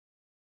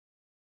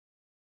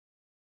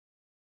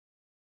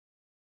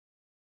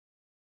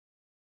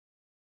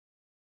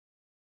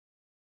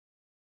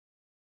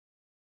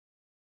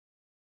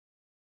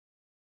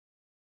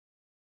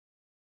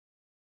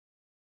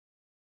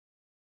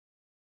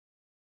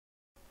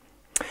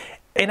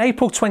In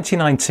April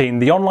 2019,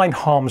 the Online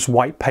Harms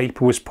White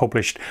Paper was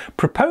published,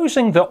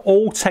 proposing that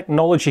all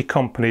technology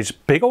companies,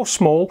 big or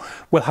small,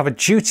 will have a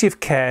duty of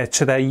care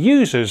to their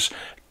users,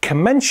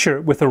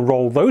 commensurate with the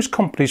role those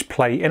companies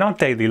play in our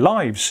daily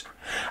lives.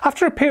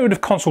 After a period of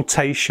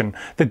consultation,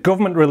 the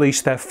government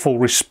released their full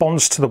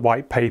response to the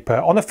White Paper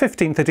on the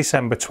 15th of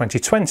December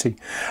 2020,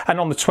 and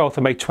on the 12th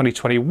of May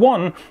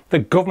 2021, the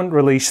government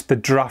released the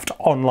draft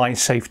Online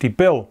Safety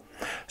Bill.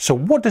 So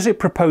what does it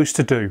propose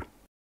to do?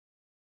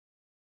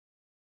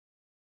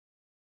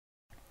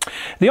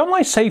 The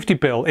Online Safety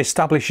Bill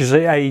establishes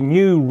a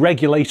new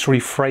regulatory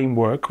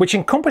framework which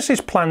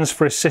encompasses plans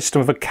for a system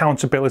of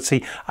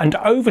accountability and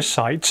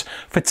oversight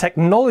for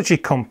technology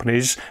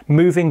companies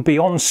moving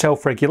beyond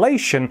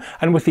self-regulation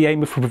and with the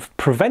aim of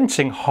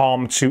preventing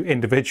harm to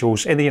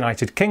individuals in the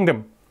United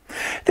Kingdom.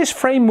 This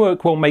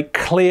framework will make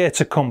clear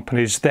to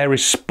companies their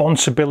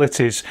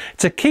responsibilities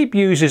to keep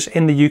users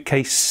in the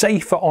UK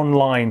safer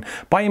online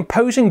by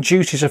imposing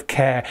duties of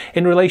care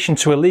in relation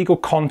to illegal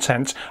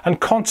content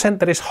and content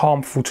that is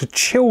harmful to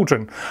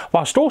children,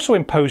 whilst also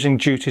imposing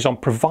duties on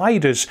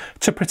providers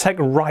to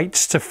protect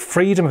rights to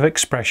freedom of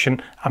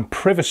expression and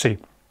privacy.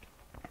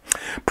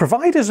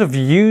 Providers of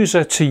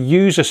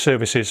user-to-user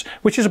services,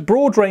 which is a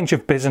broad range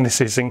of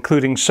businesses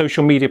including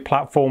social media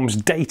platforms,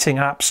 dating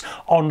apps,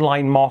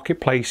 online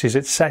marketplaces,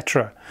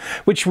 etc.,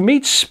 which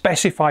meet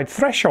specified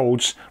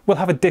thresholds, will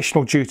have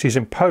additional duties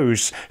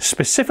imposed,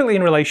 specifically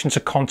in relation to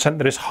content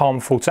that is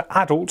harmful to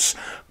adults,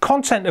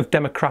 content of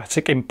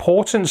democratic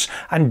importance,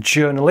 and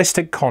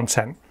journalistic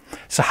content.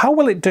 So how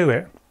will it do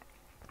it?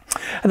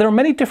 And there are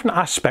many different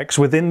aspects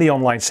within the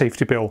Online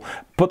Safety Bill,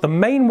 but the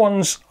main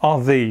ones are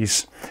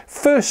these.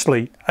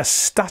 Firstly, a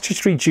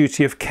statutory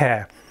duty of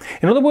care.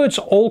 In other words,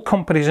 all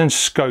companies in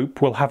scope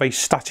will have a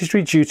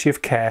statutory duty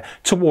of care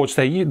towards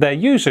their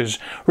users,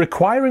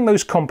 requiring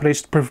those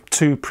companies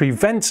to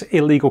prevent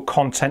illegal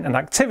content and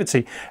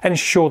activity and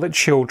ensure that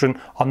children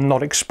are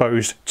not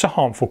exposed to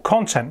harmful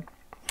content.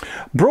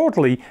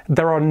 Broadly,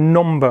 there are a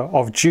number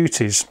of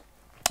duties.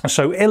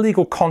 So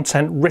illegal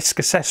content risk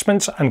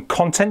assessment and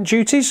content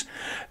duties,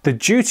 the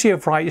duty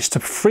of rights to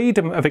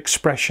freedom of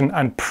expression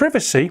and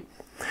privacy,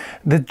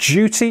 the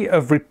duty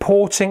of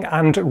reporting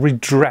and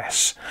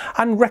redress,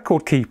 and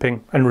record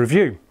keeping and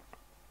review.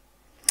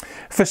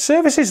 For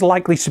services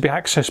likely to be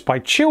accessed by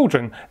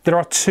children, there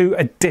are two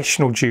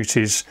additional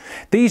duties.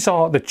 These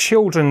are the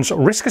children's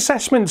risk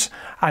assessment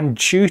and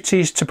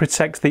duties to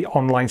protect the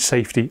online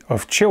safety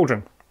of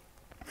children.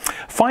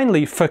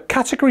 Finally, for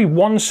Category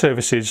 1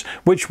 services,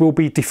 which will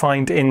be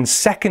defined in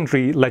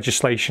secondary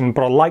legislation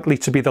but are likely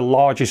to be the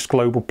largest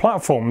global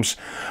platforms,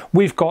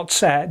 we've got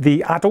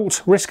the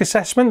adult risk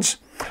assessment,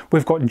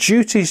 we've got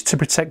duties to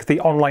protect the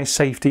online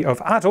safety of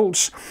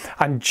adults,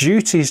 and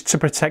duties to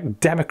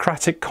protect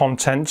democratic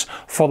content,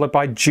 followed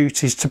by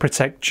duties to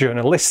protect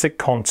journalistic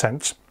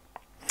content.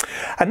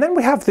 And then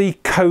we have the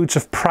codes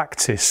of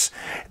practice.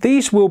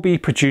 These will be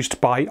produced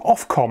by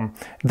Ofcom.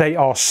 They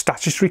are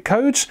statutory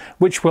codes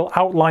which will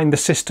outline the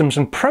systems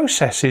and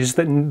processes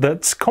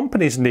that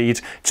companies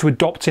need to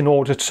adopt in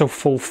order to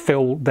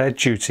fulfil their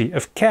duty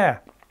of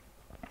care.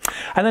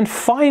 And then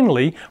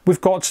finally, we've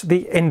got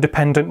the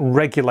independent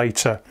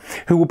regulator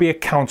who will be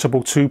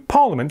accountable to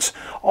Parliament.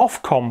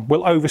 Ofcom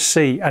will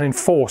oversee and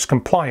enforce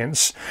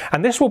compliance,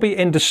 and this will be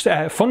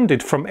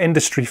funded from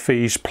industry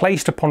fees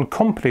placed upon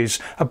companies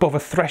above a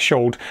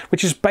threshold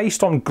which is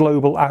based on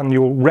global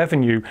annual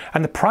revenue,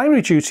 and the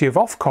primary duty of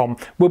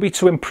Ofcom will be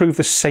to improve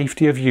the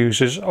safety of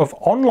users of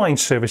online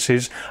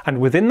services,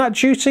 and within that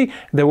duty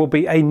there will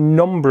be a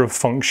number of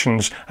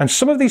functions, and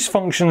some of these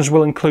functions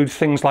will include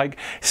things like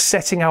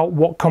setting out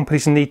what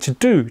companies need to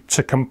do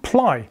to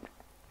comply.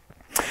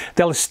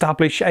 They'll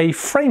establish a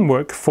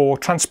framework for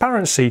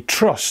transparency,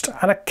 trust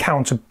and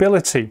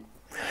accountability,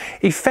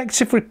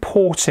 effective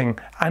reporting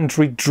and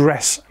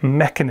redress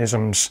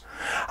mechanisms,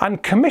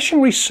 and commission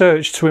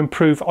research to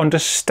improve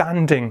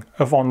understanding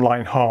of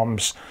online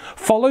harms,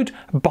 followed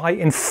by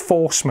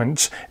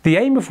enforcement, the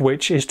aim of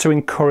which is to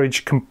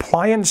encourage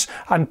compliance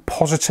and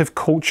positive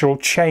cultural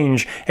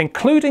change,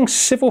 including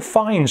civil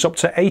fines up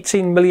to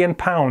 £18 million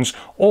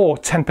or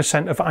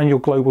 10% of annual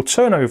global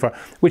turnover,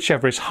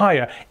 whichever is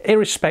higher,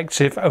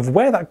 irrespective of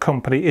where that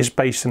company is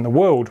based in the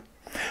world.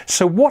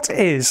 So what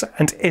is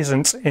and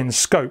isn't in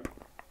scope?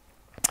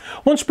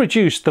 Once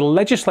produced, the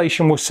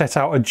legislation will set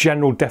out a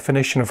general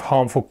definition of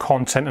harmful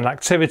content and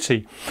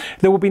activity.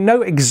 There will be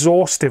no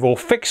exhaustive or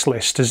fixed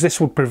list, as this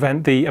would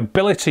prevent the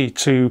ability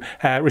to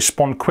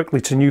respond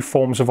quickly to new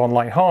forms of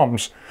online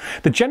harms.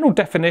 The general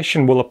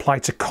definition will apply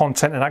to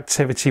content and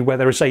activity where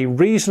there is a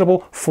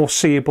reasonable,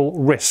 foreseeable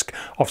risk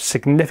of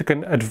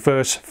significant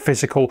adverse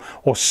physical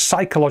or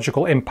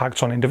psychological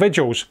impact on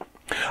individuals.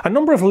 A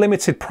number of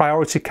limited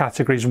priority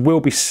categories will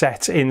be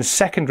set in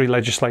secondary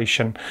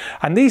legislation,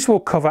 and these will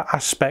cover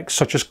aspects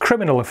such as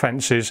criminal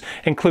offences,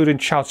 including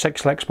child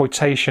sexual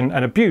exploitation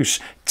and abuse,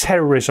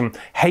 terrorism,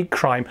 hate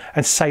crime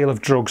and sale of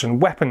drugs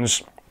and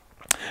weapons.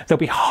 There'll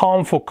be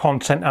harmful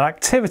content and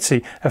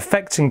activity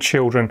affecting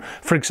children,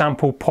 for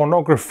example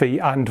pornography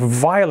and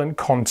violent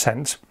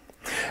content.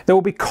 There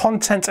will be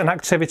content and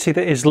activity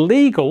that is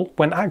legal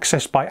when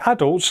accessed by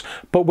adults,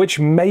 but which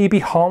may be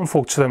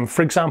harmful to them.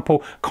 For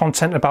example,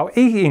 content about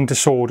eating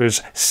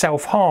disorders,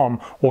 self-harm,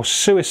 or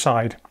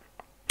suicide.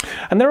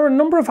 And there are a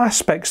number of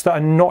aspects that are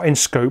not in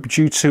scope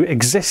due to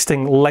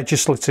existing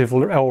legislative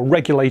or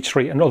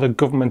regulatory and other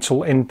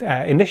governmental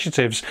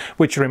initiatives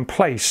which are in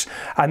place.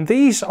 And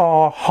these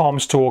are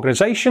harms to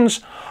organisations,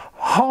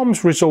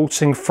 harms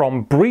resulting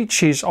from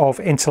breaches of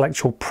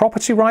intellectual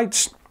property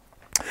rights,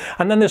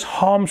 and then there's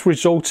harms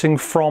resulting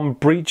from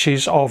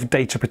breaches of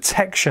data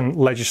protection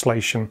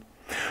legislation.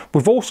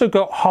 We've also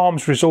got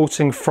harms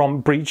resulting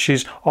from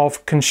breaches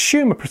of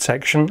consumer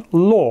protection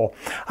law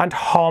and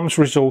harms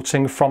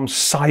resulting from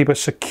cyber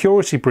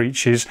security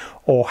breaches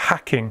or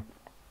hacking.